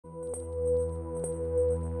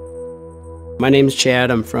My name's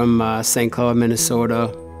Chad. I'm from St. Cloud,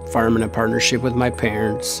 Minnesota, farming in partnership with my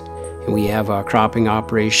parents. And we have a cropping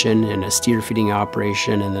operation and a steer feeding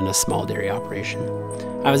operation and then a small dairy operation.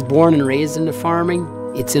 I was born and raised into farming.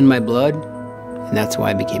 It's in my blood, and that's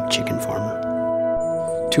why I became a chicken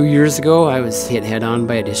farmer. 2 years ago, I was hit head-on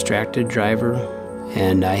by a distracted driver,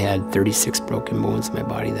 and I had 36 broken bones in my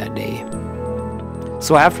body that day.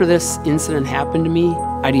 So after this incident happened to me,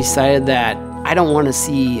 I decided that I don't want to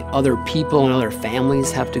see other people and other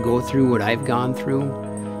families have to go through what I've gone through.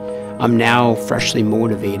 I'm now freshly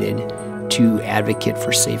motivated to advocate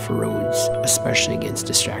for safer roads, especially against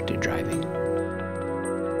distracted driving.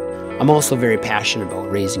 I'm also very passionate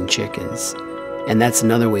about raising chickens, and that's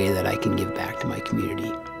another way that I can give back to my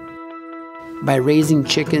community. By raising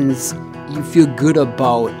chickens, you feel good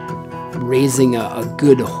about raising a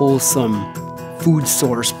good, wholesome food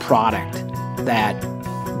source product that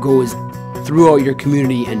goes throughout your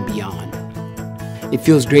community and beyond. It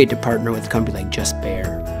feels great to partner with a company like Just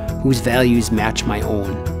Bare, whose values match my own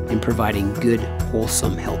in providing good,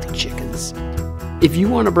 wholesome, healthy chickens. If you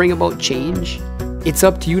want to bring about change, it's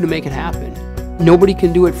up to you to make it happen. Nobody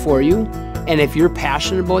can do it for you, and if you're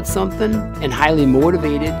passionate about something and highly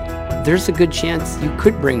motivated, there's a good chance you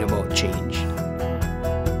could bring about change.